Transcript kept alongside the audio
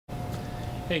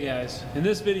Hey guys, in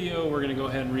this video we're going to go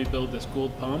ahead and rebuild this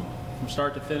Gould pump from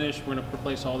start to finish. We're going to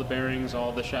replace all the bearings,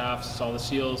 all the shafts, all the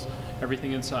seals,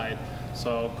 everything inside.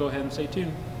 So go ahead and stay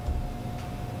tuned.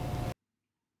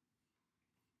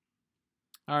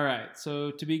 Alright,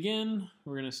 so to begin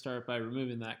we're going to start by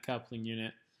removing that coupling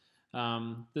unit.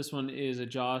 This one is a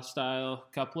jaw style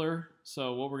coupler,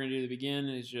 so what we're going to do to begin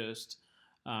is just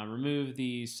remove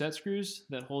the set screws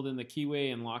that hold in the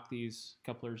keyway and lock these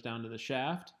couplers down to the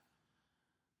shaft.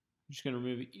 I'm just going to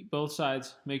remove both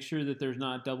sides, make sure that there's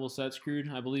not double set screwed.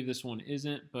 I believe this one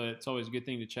isn't, but it's always a good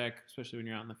thing to check, especially when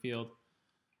you're out in the field.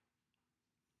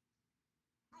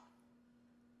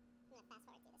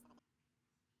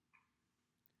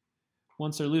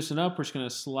 Once they're loosened up, we're just going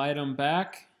to slide them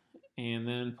back and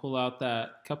then pull out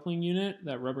that coupling unit,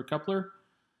 that rubber coupler.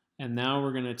 And now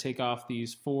we're going to take off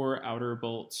these 4 outer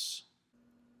bolts.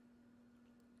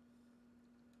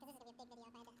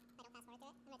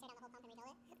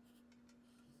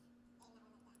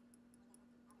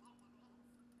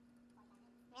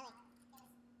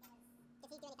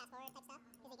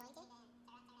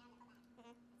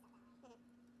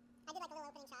 I did like a little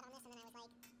opening shot on this, and then I was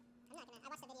like, I'm not gonna. I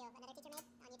watched a video another teacher made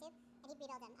on YouTube, and he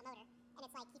rebuilt a motor, and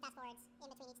it's like he fast forwards in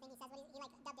between each thing. He says what he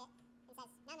like dubbed it, and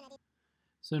says, now I'm gonna do.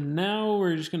 So now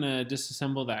we're just gonna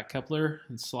disassemble that coupler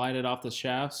and slide it off the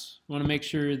shafts. You want to make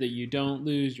sure that you don't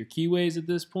lose your keyways at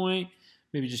this point.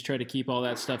 Maybe just try to keep all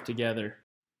that stuff together.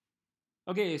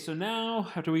 Okay, so now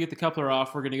after we get the coupler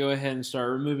off, we're gonna go ahead and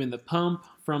start removing the pump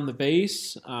from the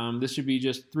base. This should be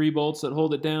just 3 bolts that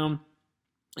hold it down,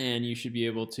 and you should be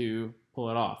able to pull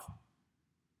it off.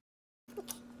 I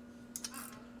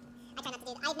try not to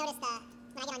do. I've noticed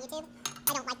when I get on YouTube,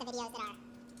 I don't like the videos that are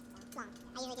long.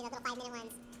 I usually do the little 5-minute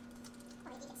ones.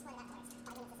 Or you can split it up first.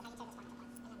 5 minutes is how you turn this part apart,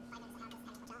 and then 5 minutes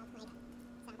is how this kind of job.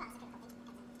 Like, so that's a critical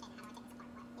thing that comes in.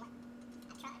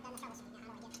 Okay, how do I take this apart? What? I've done the troubleshooting.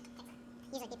 Now how do I get it fixed?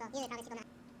 Usually probably people not.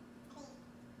 I think next week?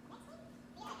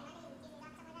 Yeah, I might do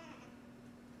that something like that.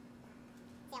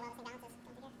 See how well this thing balances.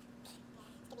 Come together.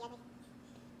 This could be ugly.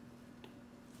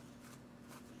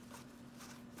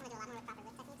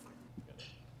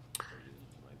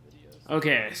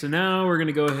 Okay, so now we're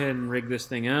gonna go ahead and rig this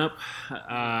thing up.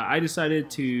 I decided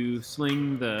to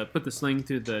put the sling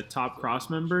through the top cross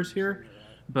members here,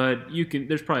 but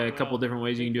there's probably a couple different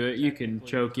ways you can do it. You can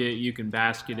choke it, you can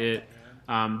basket it.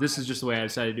 This is just the way I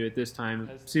decided to do it this time.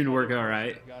 It seemed to work all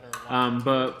right.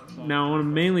 But now I want to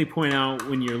mainly point out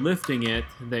when you're lifting it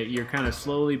that you're kind of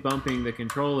slowly bumping the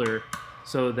controller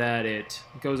so that it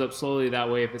goes up slowly. That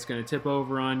way if it's going to tip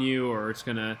over on you or it's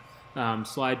going to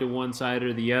slide to one side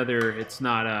or the other, it's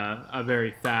not a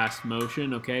very fast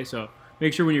motion, okay? So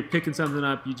make sure when you're picking something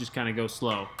up, you just kind of go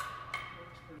slow.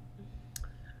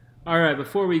 Alright,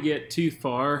 before we get too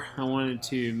far, I wanted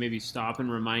to maybe stop and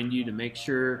remind you to make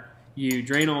sure you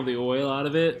drain all the oil out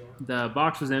of it. The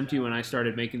box was empty when I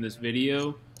started making this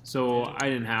video, so I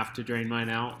didn't have to drain mine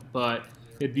out, but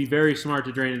it'd be very smart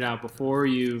to drain it out before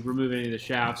you remove any of the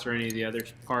shafts or any of the other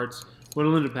parts.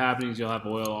 What'll end up happening is you'll have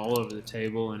oil all over the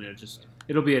table, and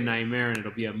it'll be a nightmare, and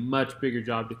it'll be a much bigger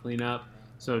job to clean up.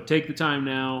 So take the time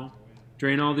now,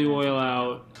 drain all the oil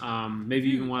out, maybe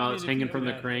even while it's hanging from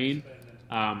the crane,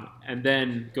 and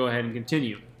then go ahead and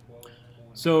continue.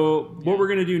 So what we're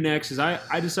going to do next is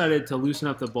I decided to loosen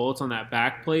up the bolts on that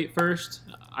back plate first.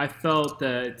 I felt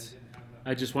that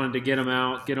I just wanted to get them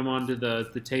out, get them onto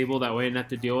the table, that way I didn't have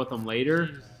to deal with them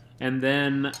later. And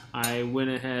then I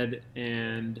went ahead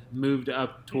and moved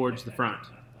up towards the front.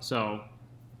 So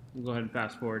we'll go ahead and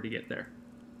fast forward to get there.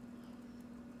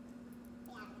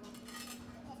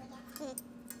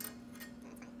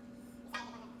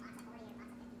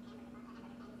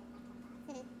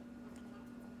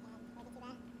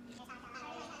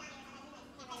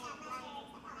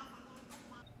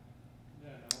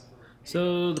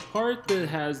 So the part that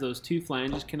has those 2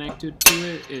 flanges connected to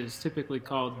it is typically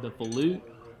called the volute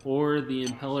or the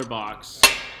impeller box.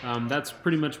 That's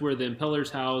pretty much where the impeller's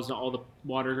housed. All the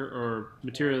water or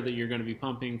material that you're going to be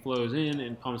pumping flows in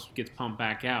and gets pumped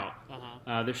back out.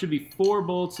 There should be 4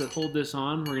 bolts that hold this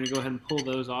on. We're going to go ahead and pull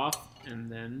those off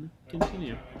and then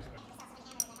continue.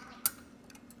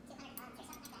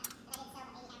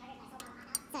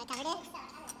 So I covered it.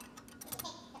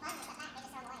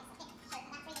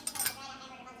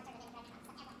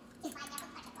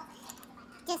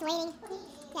 Just waiting.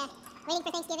 Yeah, waiting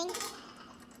for Thanksgiving.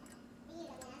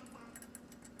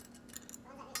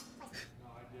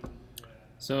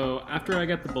 So after I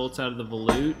got the bolts out of the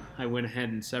volute, I went ahead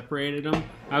and separated them.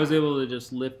 I was able to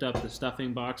just lift up the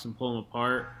stuffing box and pull them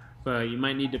apart, but you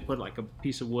might need to put like a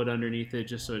piece of wood underneath it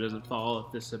just so it doesn't fall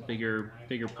if this is a bigger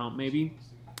pump maybe.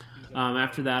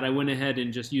 After that, I went ahead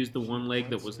and just used the one leg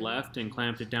that was left and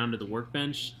clamped it down to the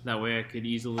workbench. That way I could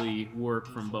easily work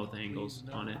from both angles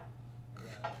on it.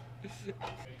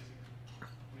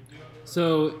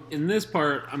 So in this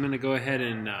part, I'm going to go ahead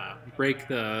and break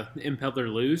the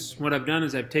impeller loose. What I've done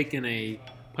is I've taken a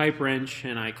pipe wrench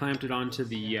and I clamped it onto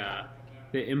the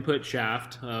input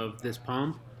shaft of this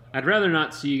pump. I'd rather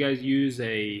not see you guys use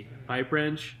a pipe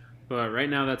wrench, but right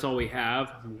now that's all we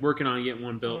have. I'm working on getting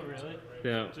one built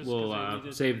that will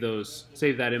save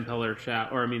that impeller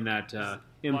shaft, or I mean that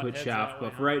input shaft.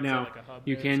 But for right now,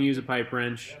 you can use a pipe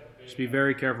wrench. Just be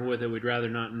very careful with it. We'd rather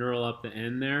not knurl up the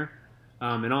end there.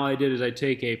 And all I did is I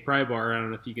take a pry bar, I don't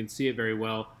know if you can see it very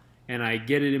well, and I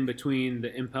get it in between the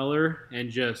impeller and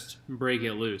just break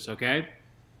it loose, okay?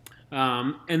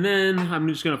 And then I'm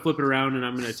just going to flip it around and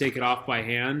I'm going to take it off by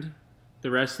hand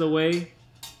the rest of the way.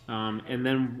 And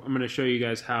then I'm going to show you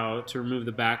guys how to remove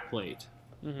the back plate.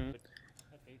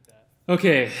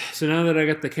 Okay, so now that I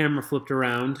got the camera flipped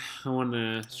around, I want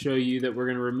to show you that we're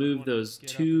going to remove those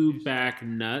two back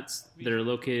nuts that are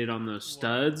located on those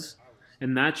studs.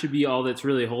 And that should be all that's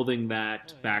really holding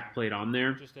that back plate on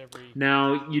there.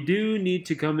 Now, you do need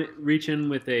to reach in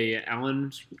with a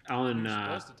Allen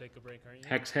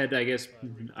hex head, I guess,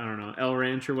 I don't know, L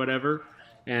wrench or whatever,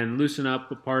 and loosen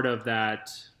up a part of that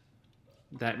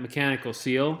mechanical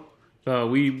seal. But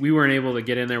we weren't able to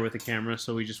get in there with the camera,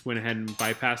 so we just went ahead and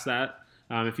bypassed that.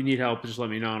 If you need help, just let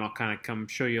me know, and I'll kind of come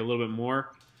show you a little bit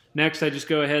more. Next, I just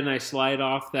go ahead and I slide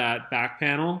off that back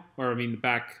panel, or I mean the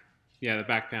back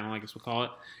panel, I guess we'll call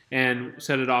it, and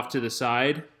set it off to the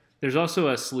side. There's also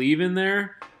a sleeve in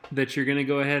there that you're going to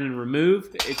go ahead and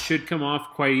remove. It should come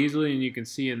off quite easily, and you can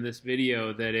see in this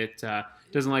video that it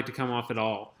doesn't like to come off at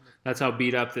all. That's how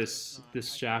beat up this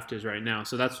shaft is right now.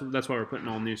 So that's why we're putting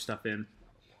all new stuff in.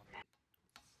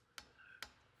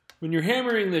 When you're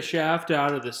hammering the shaft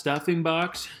out of the stuffing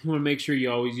box, you want to make sure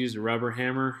you always use a rubber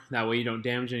hammer. That way you don't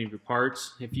damage any of your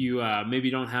parts. If you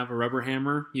maybe don't have a rubber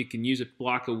hammer, you can use a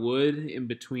block of wood in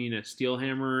between a steel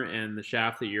hammer and the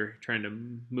shaft that you're trying to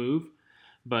move.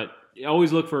 But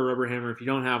always look for a rubber hammer. If you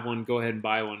don't have one, go ahead and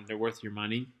buy one. They're worth your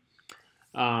money.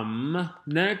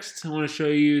 Next, I want to show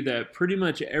you that pretty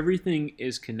much everything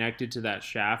is connected to that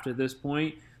shaft at this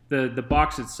point. The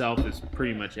box itself is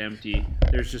pretty much empty.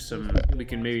 There's just some, we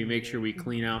can maybe make sure we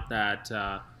clean out that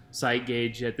sight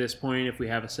gauge at this point if we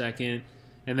have a second.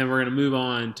 And then we're going to move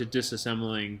on to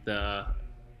disassembling the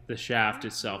shaft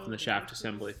itself and the shaft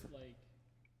assembly.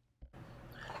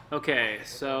 Okay,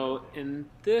 so in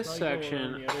this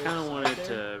section, I kind of wanted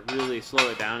to really slow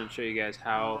it down and show you guys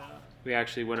how we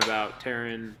actually went about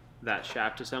tearing that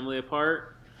shaft assembly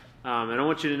apart. And I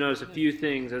want you to notice a few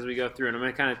things as we go through, and I'm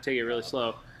going to kind of take it really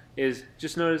slow. Is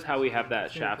just notice how we have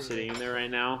that shaft sitting in there right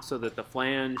now, so that the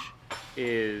flange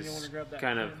is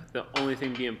kind of the only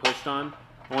thing being pushed on.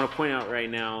 I want to point out right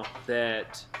now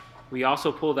that we also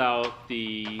pulled out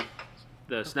the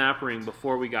snap ring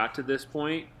before we got to this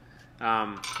point.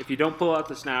 If you don't pull out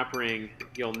the snap ring,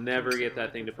 you'll never get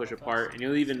that thing to push apart, and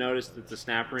you'll even notice that the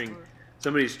snap ring,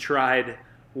 somebody's tried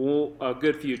a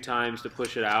good few times to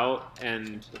push it out,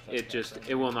 and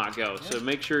it will not go. So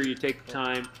make sure you take the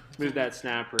time, move that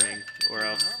snap ring, or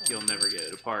else you'll never get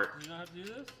it apart.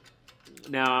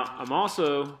 Now I'm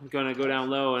also going to go down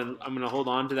low and I'm going to hold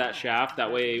on to that shaft.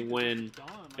 That way when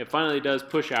it finally does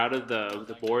push out of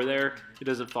the bore there, it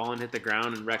doesn't fall and hit the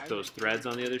ground and wreck those threads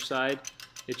on the other side.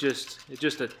 It's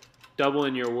just a double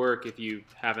in your work if you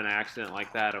have an accident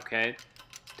like that, okay?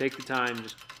 Take the time,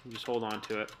 just hold on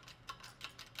to it.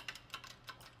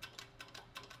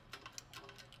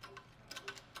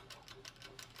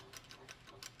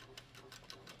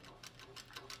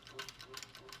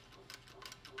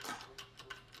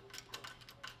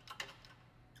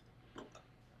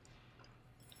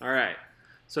 Alright,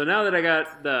 so now that I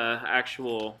got the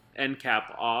actual end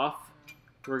cap off,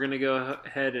 we're going to go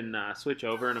ahead and switch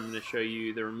over, and I'm going to show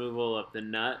you the removal of the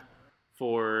nut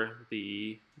for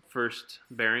the first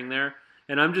bearing there.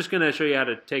 And I'm just going to show you how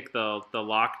to take the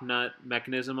lock nut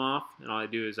mechanism off, and all I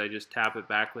do is I just tap it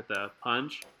back with a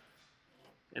punch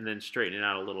and then straighten it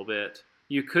out a little bit.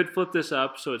 You could flip this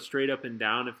up so it's straight up and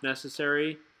down if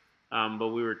necessary, but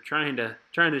we were trying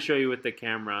to show you with the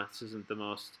camera. This isn't the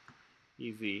most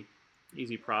easy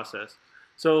process.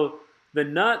 So the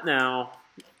nut now,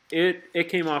 it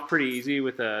came off pretty easy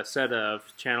with a set of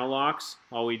channel locks.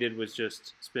 All we did was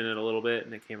just spin it a little bit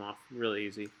and it came off really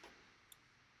easy.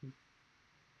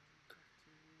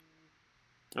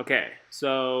 Okay,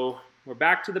 so we're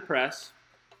back to the press,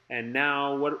 and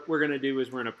now what we're going to do is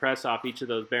we're going to press off each of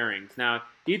those bearings. Now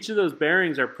each of those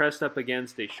bearings are pressed up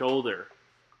against a shoulder.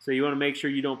 So you want to make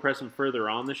sure you don't press them further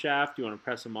on the shaft. You want to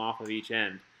press them off of each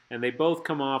end. And they both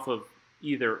come off of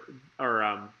either,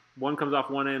 or one comes off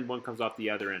one end, one comes off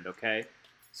the other end, okay?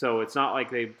 So it's not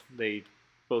like they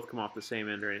both come off the same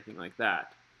end or anything like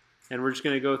that. And we're just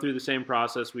going to go through the same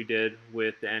process we did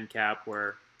with the end cap,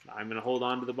 where I'm going to hold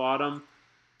on to the bottom,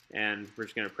 and we're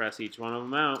just going to press each one of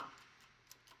them out.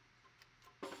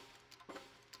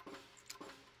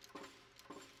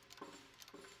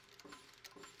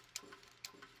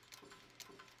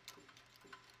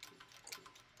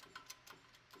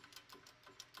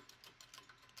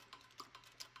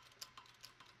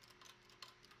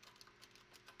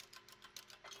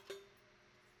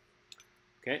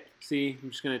 Okay, see, I'm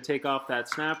just going to take off that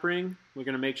snap ring. We're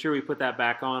going to make sure we put that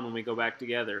back on when we go back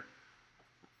together.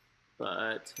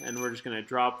 And we're just going to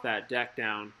drop that deck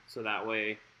down so that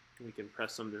way we can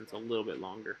press something that's a little bit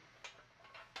longer.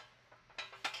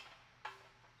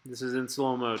 This is in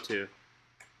slow-mo too.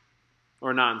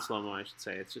 Or not in slow-mo, I should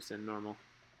say. It's just in normal.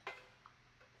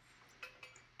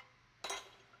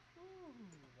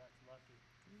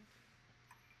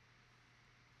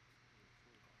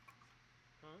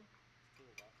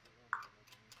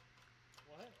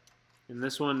 And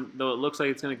this one, though it looks like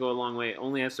it's going to go a long way, it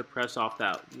only has to press off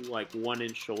that like 1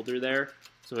 inch shoulder there,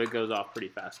 so it goes off pretty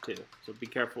fast too. So be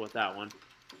careful with that one.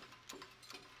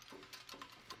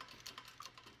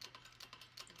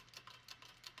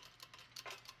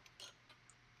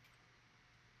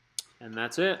 And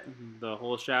that's it. The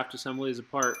whole shaft assembly is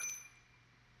apart.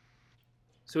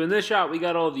 So in this shot, we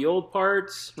got all the old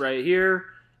parts right here,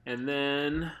 and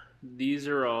then these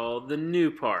are all the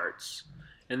new parts.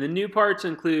 And the new parts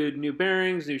include new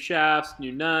bearings, new shafts,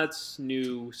 new nuts,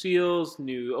 new seals,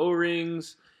 new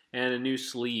O-rings, and a new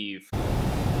sleeve.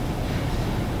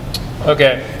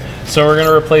 Okay, so we're going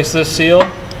to replace this seal.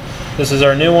 This is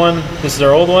our new one. This is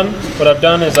our old one. What I've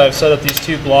done is I've set up these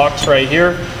 2 blocks right here,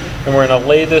 and we're going to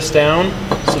lay this down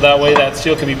so that way that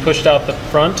seal can be pushed out the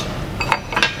front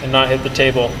and not hit the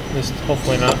table. Just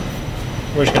hopefully not.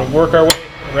 We're just going to work our way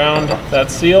around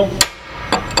that seal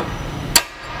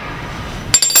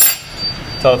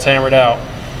until it's hammered out.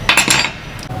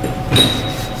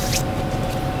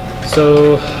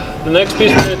 So the next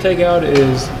piece we're going to take out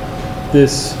is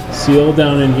this seal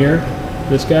down in here.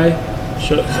 This guy.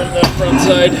 Show it from the front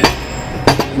side.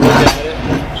 Look at it.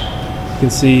 You can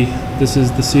see this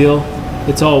is the seal.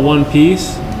 It's all one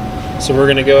piece. So we're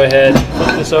going to go ahead and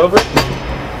flip this over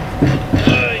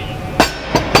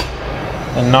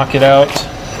and knock it out.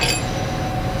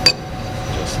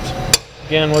 Just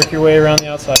again, work your way around the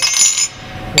outside.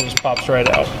 It just pops right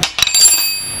out.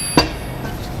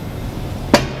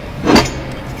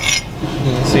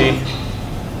 You can see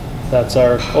that's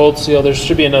our old seal. There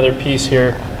should be another piece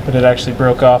here, but it actually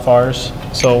broke off ours.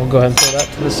 So we'll go ahead and throw that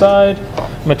to the side.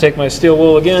 I'm going to take my steel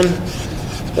wool again,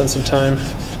 spend some time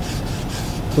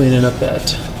cleaning up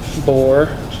that bore.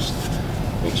 Just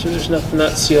make sure there's nothing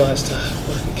that seal has to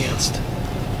work against.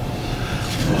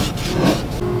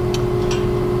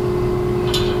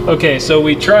 Okay, so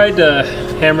we tried to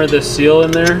hammer this seal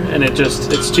in there, and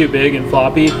it's too big and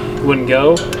floppy. It wouldn't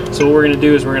go. So what we're going to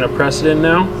do is we're going to press it in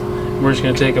now. And we're just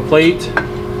going to take a plate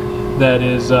that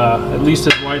is at least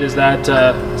as wide as that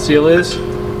seal is.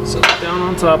 Set it down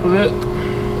on top of it.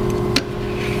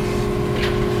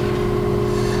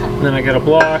 And then I got a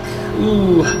block.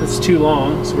 Ooh, that's too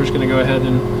long. So we're just going to go ahead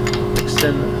and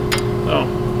extend the,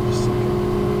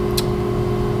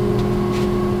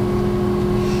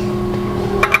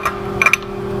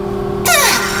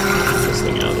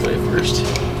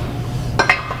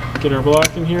 get our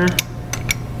block in here.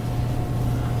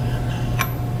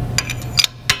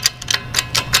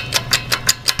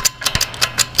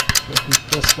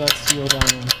 Press that seal down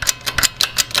in.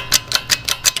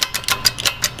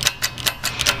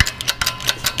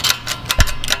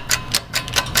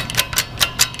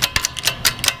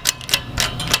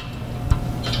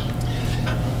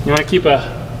 You want to keep a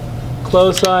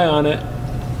close eye on it.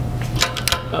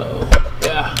 Uh-oh,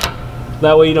 yeah.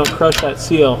 That way you don't crush that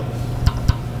seal.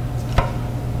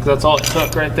 That's all it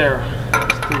took right there.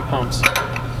 3 pumps.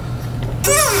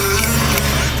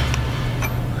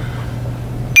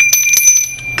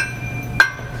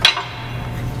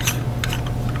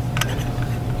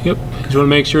 Yep. Just want to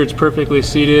make sure it's perfectly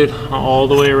seated all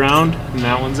the way around, and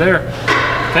that one's there.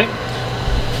 Okay.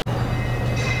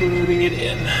 Moving it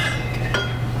in.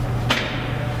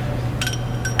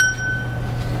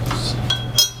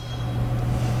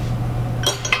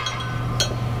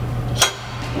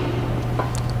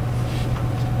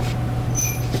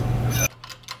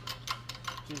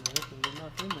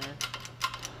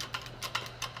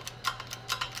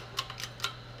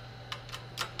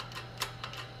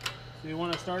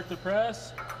 start the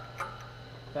press,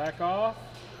 back off,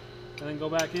 and then go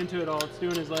back into it. All it's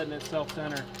doing is letting it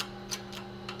self-center.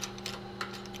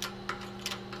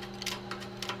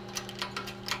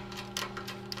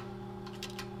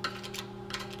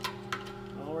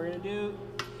 All we're going to do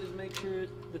is make sure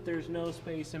that there's no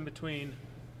space in between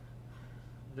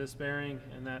this bearing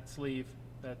and that sleeve.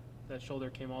 That shoulder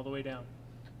came all the way down.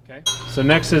 Okay. So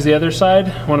next is the other side.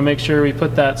 I want to make sure we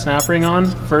put that snap ring on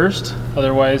first.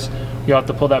 Otherwise, you have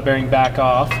to pull that bearing back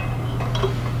off.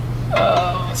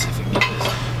 Let's see if we can get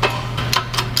this.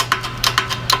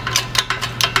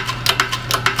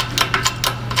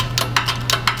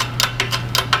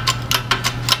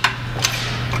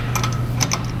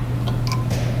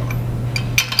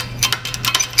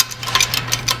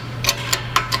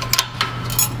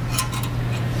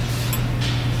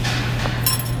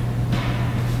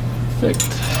 Perfect.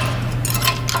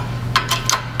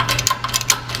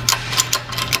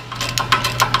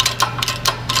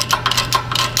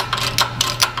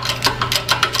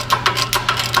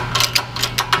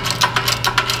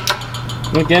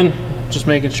 Again, just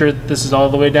making sure that this is all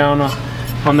the way down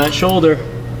on that shoulder.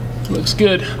 Looks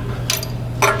good.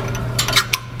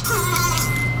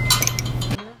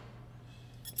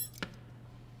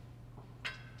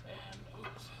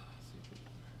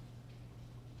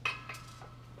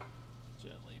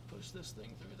 Gently push this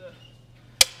thing through the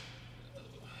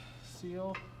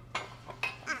seal.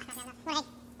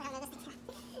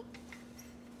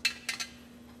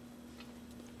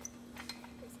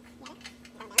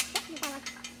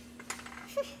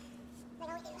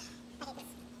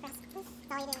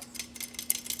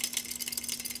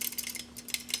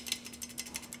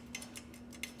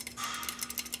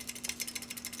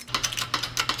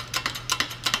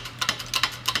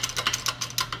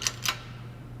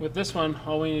 With this one,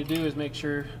 all we need to do is make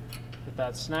sure that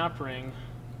that snap ring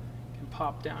can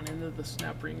pop down into the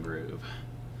snap ring groove.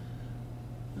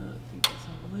 I think that's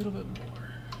a little bit more.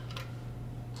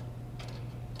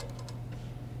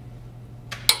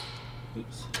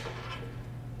 Oops.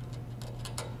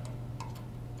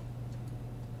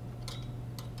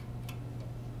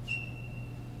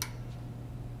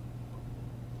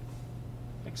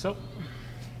 Like so.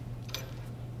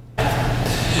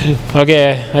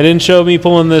 Okay, I didn't show me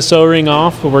pulling this O-ring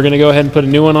off, but we're going to go ahead and put a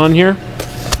new one on here.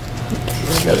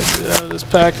 I got to get it out of this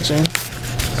packaging.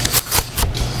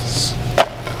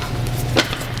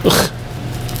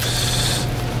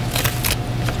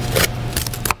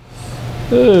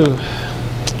 Ooh.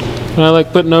 When I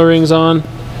like putting O-rings on,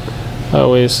 I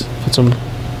always put some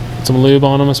lube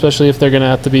on them, especially if they're going to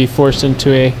have to be forced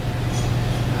into a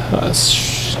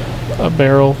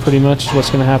barrel, pretty much is what's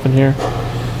going to happen here.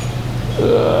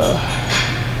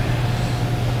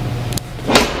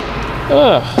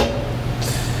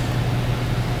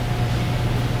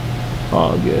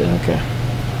 Oh, good. Okay.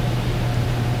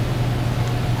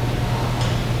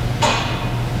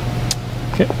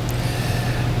 Okay.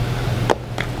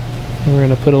 We're going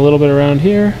to put a little bit around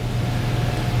here,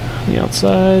 on the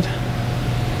outside.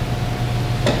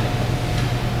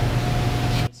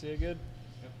 See it good?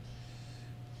 Yep.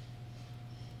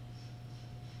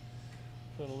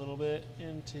 Put a little bit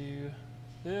into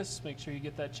this. Make sure you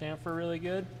get that chamfer really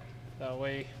good. That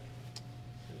way it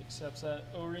accepts that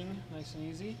O-ring nice and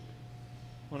easy.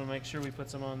 Want to make sure we put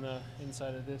some on the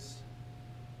inside of this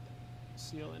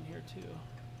seal in here too.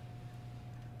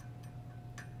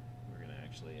 We're going to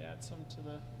actually add some to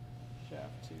the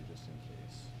shaft too, just in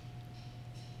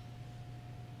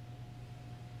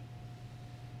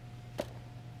case.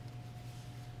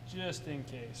 Just in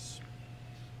case.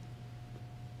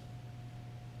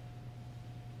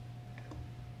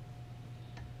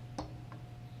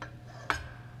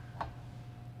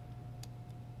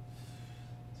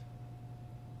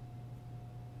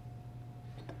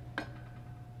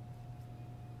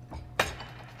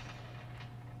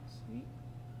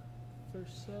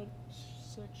 First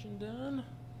section done.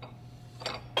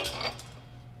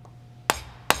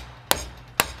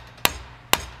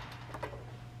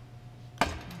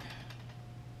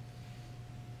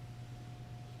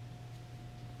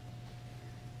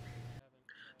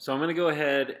 So I'm going to go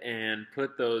ahead and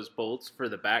put those bolts for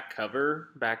the back cover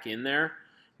back in there.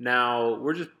 Now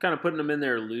we're just kind of putting them in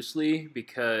there loosely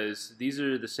because these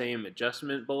are the same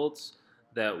adjustment bolts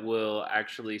that will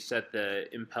actually set the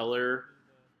impeller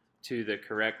to the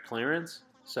correct clearance.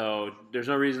 So there's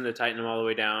no reason to tighten them all the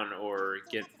way down or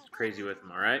get crazy with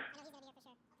them, all right?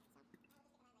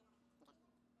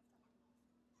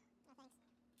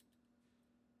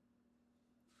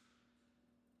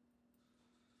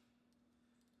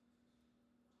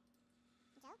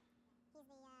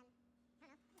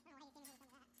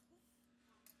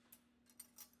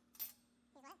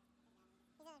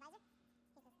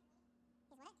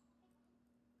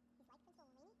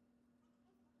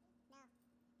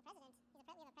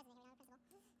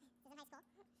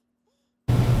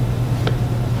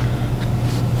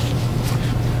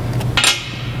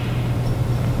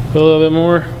 Put a little bit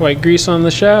more white grease on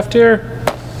the shaft here.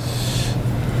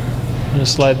 I'm gonna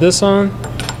slide this on.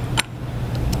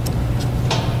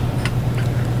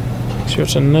 Make sure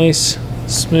it's a nice,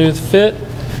 smooth fit.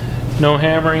 No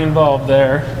hammering involved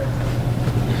there.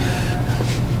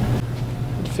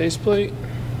 Faceplate.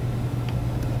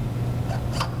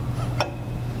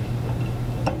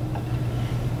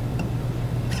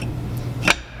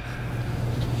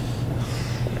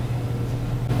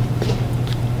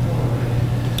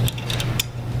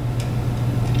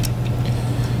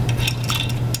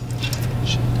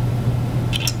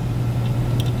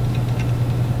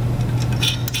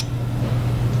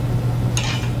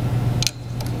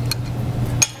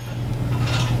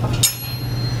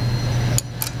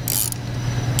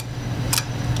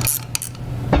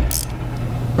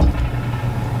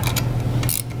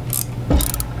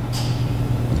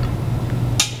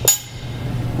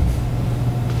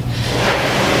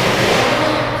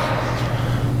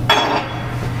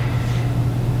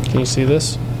 Can you see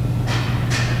this?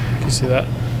 Can you see that?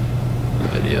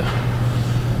 Video.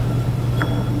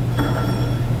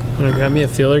 Wanna grab me a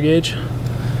feeler gauge?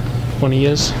 One he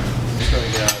is.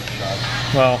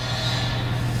 Well,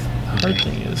 the hard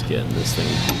thing is getting this thing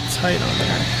tight on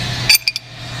there.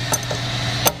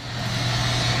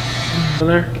 On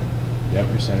there? Yep,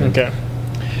 you're centered. Okay.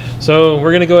 So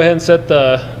we're gonna go ahead and set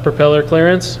the propeller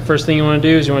clearance. First thing you wanna do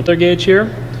is you want the gauge here.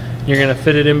 You're gonna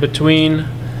fit it in between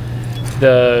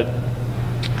the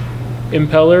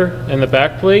impeller and the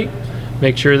back plate.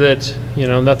 Make sure that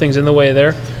nothing's in the way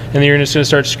there, and then you're just going to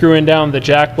start screwing down the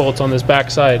jack bolts on this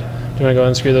back side. Do you want to go ahead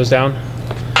and screw those down?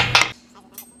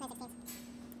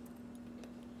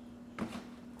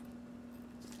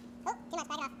 Oh, too much,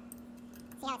 back it off.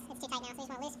 See how it's too tight now, so you just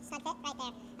want to loose, snug fit right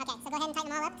there. Okay, so go ahead and tighten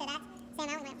them all up to that same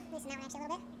amount. We might loosen that one actually a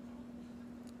little bit.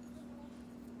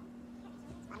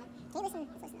 Can you loosen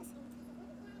those?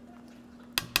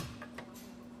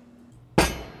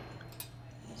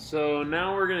 So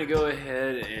now we're going to go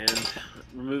ahead and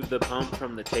remove the pump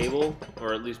from the table,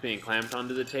 or at least being clamped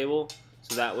onto the table,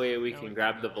 so that way we can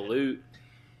grab the volute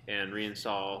and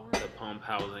reinstall the pump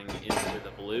housing into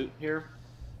the volute here.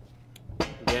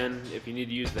 Again, if you need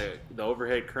to use the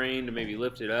overhead crane to maybe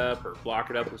lift it up or block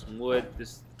it up with some wood,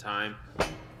 this is the time.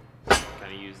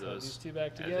 Kind of use those two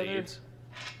back as together. aids.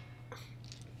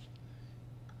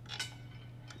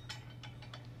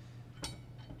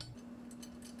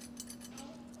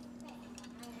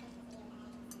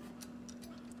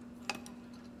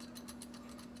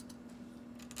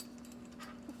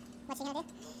 What you gonna do?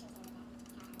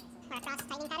 Our cross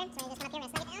tightening pattern. So we're gonna just come up here, we're gonna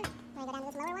snug it down. We're gonna go down to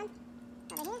this lower one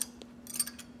over here.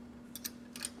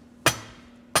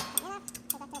 Tighten it up.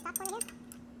 Go back to the top corner here.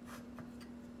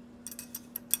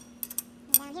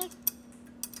 And down here.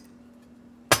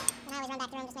 And I always run back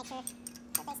through them, just make sure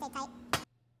that they stay tight.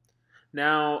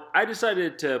 Now, I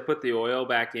decided to put the oil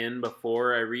back in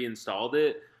before I reinstalled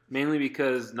it, mainly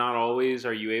because not always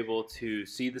are you able to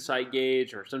see the sight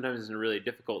gauge, or sometimes it's in a really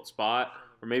difficult spot,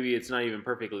 or maybe it's not even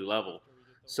perfectly level.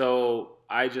 So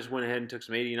I just went ahead and took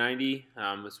some 80/90,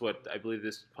 that's what I believe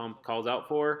this pump calls out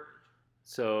for,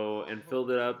 and filled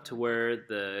it up to where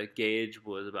the gauge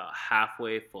was about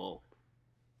halfway full.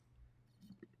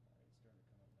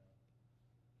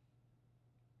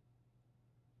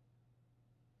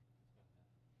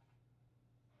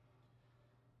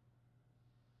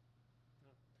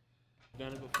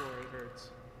 Done it before, it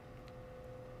hurts.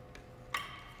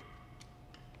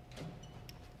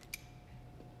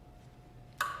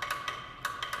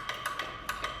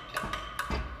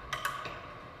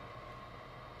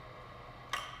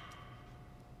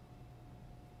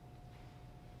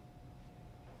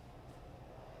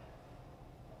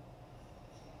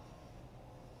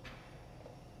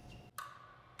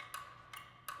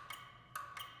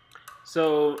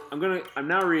 So I'm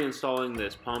now reinstalling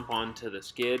this pump onto the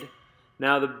skid.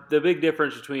 Now the big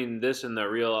difference between this and the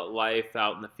real life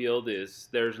out in the field is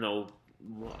there's no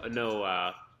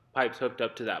pipes hooked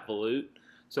up to that volute.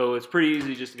 So it's pretty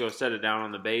easy just to go set it down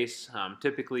on the base.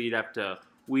 Typically you'd have to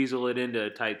weasel it into a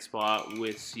tight spot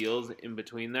with seals in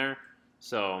between there.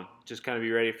 So just kind of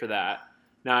be ready for that.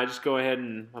 Now I just go ahead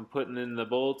and I'm putting in the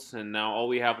bolts, and now all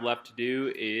we have left to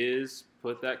do is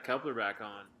put that coupler back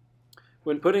on.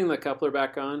 When putting the coupler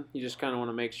back on, you just kind of want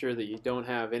to make sure that you don't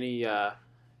have any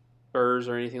burrs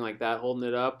or anything like that holding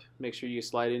it up. Make sure you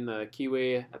slide in the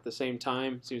keyway at the same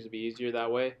time. It seems to be easier that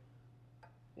way.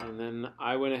 And then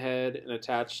I went ahead and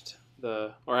attached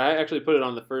I actually put it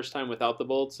on the first time without the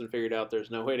bolts and figured out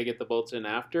there's no way to get the bolts in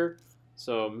after.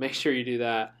 So make sure you do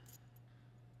that.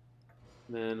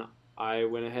 And then I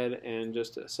went ahead and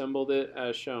just assembled it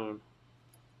as shown.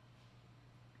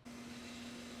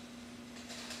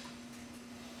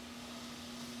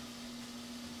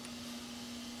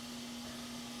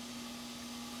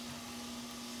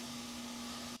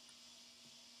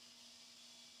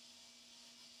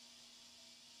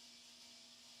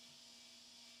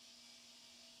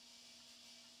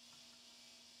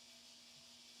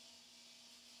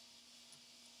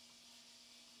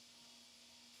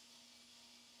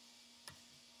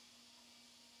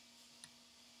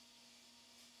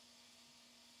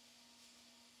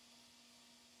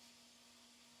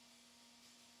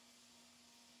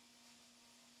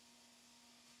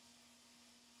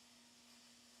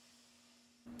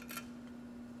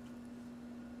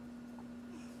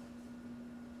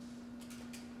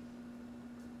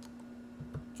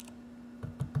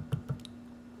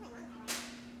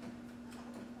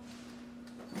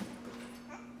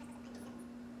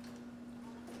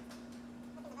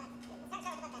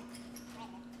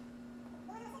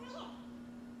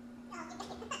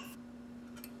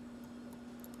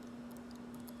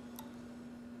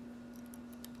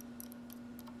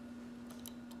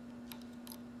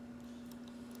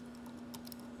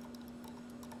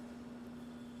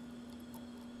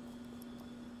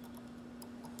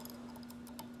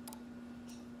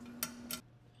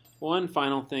 One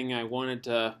final thing I wanted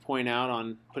to point out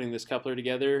on putting this coupler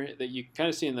together that you kind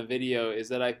of see in the video is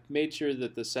that I made sure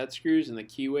that the set screws and the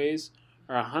keyways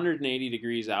are 180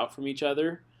 degrees out from each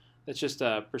other. That's just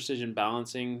a precision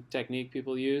balancing technique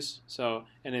people use. So,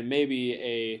 and it may be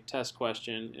a test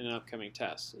question in an upcoming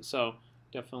test. So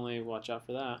definitely watch out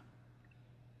for that.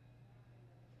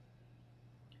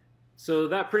 So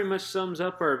that pretty much sums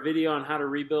up our video on how to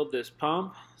rebuild this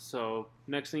pump. So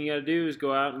next thing you got to do is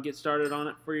go out and get started on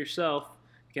it for yourself.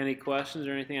 If you got any questions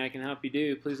or anything I can help you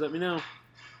do, please let me know.